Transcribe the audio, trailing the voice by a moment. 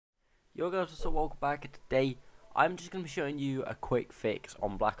Yo guys, so welcome back. Today I'm just going to be showing you a quick fix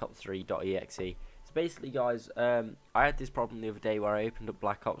on Blackops3.exe. So basically guys, I had this problem the other day where I opened up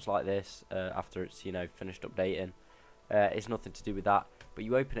Black Ops like this after it's finished updating. It's nothing to do with that, but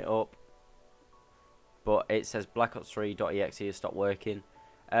you open it up, but it says Blackops3.exe has stopped working.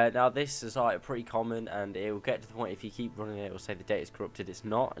 Now this is like pretty common, and it will get to the point if you keep running it, it will say the data is corrupted. It's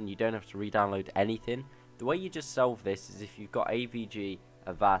not, and you don't have to re-download anything. The way you just solve this is if you've got AVG,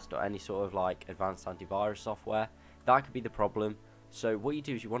 Avast, or any sort of like advanced antivirus software, that could be the problem. So what you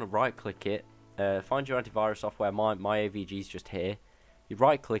do is you want to right click it, find your antivirus software. My AVG is just here. You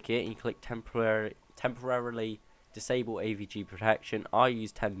right click it and you click temporarily disable AVG protection. I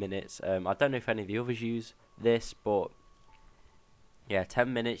use 10 minutes. I don't know if any of the others use this, but yeah,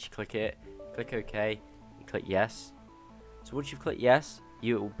 10 minutes. You click it, click OK, you click yes. So once you've clicked yes,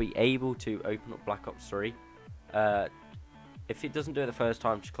 you will be able to open up Black Ops 3. If it doesn't do it the first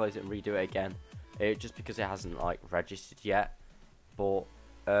time, just close it and redo it again. Just because it hasn't like registered yet. But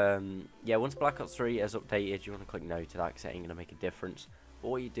yeah, once Black Ops 3 is updated, you want to click no to that because it ain't gonna make a difference. But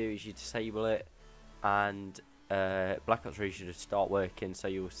what you do is you disable it, and Black Ops 3 should just start working. So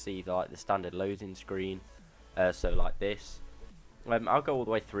you'll see the standard loading screen. So like this. I'll go all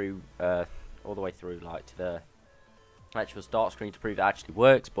the way through, like to the actual start screen to prove it actually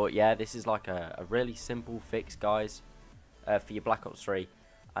works. But yeah, this is like a really simple fix, guys. For your Black Ops 3,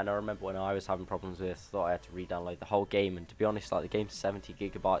 and I remember when I was having problems with this, thought I had to re-download the whole game, and to be honest, like the game's 70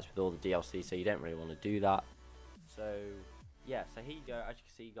 gigabytes with all the DLC, so you don't really want to do that. So yeah, so here you go. As you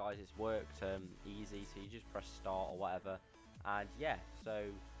can see, guys, it's worked easy. So you just press start or whatever, and yeah, so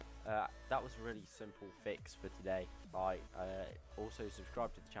that was a really simple fix for today. Like, also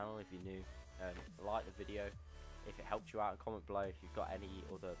subscribe to the channel if you're new, like the video if it helped you out, and comment below if you've got any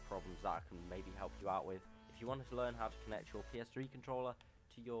other problems that I can maybe help you out with. If you wanted to learn how to connect your PS3 controller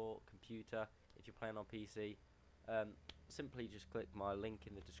to your computer, if you're playing on PC, simply just click my link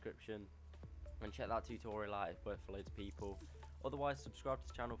in the description and check that tutorial out. It's worth for loads of people. Otherwise, subscribe to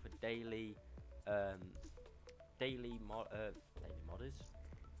the channel for daily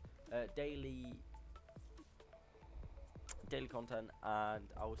content, and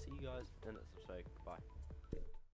I will see you guys in the next episode. Goodbye.